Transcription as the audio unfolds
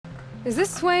Is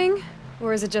this swaying,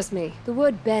 or is it just me? The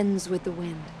wood bends with the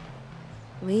wind.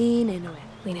 Lean into it.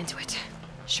 Lean into it.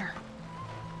 Sure.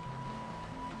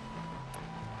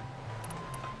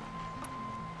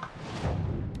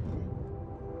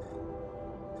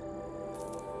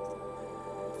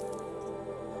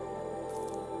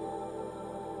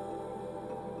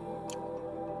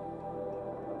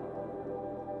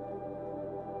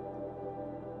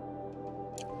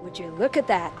 Would you look at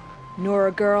that,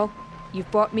 Nora girl? You've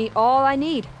bought me all I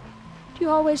need. Do you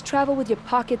always travel with your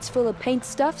pockets full of paint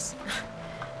stuffs?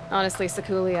 Honestly,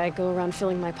 Sakuli, I go around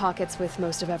filling my pockets with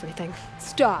most of everything.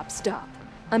 Stop.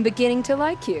 I'm beginning to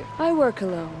like you. I work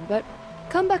alone, but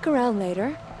come back around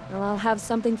later, and I'll have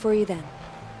something for you then.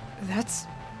 That's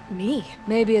me.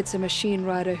 Maybe it's a machine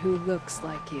rider who looks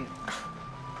like you.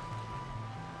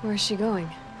 Where's she going?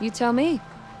 You tell me.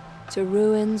 To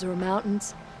ruins or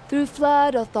mountains, through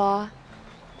flood or thaw,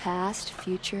 past,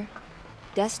 future,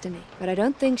 destiny. But I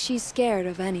don't think she's scared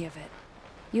of any of it.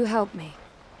 You helped me.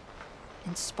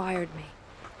 Inspired me.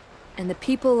 And the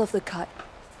people of the Cut.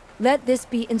 Let this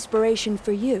be inspiration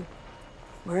for you,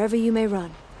 wherever you may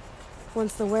run.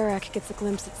 Once the Werak gets a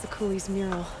glimpse at Sakuli's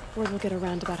mural, word will get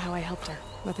around about how I helped her.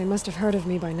 But they must have heard of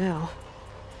me by now.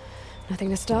 Nothing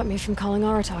to stop me from calling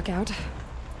Aratak out.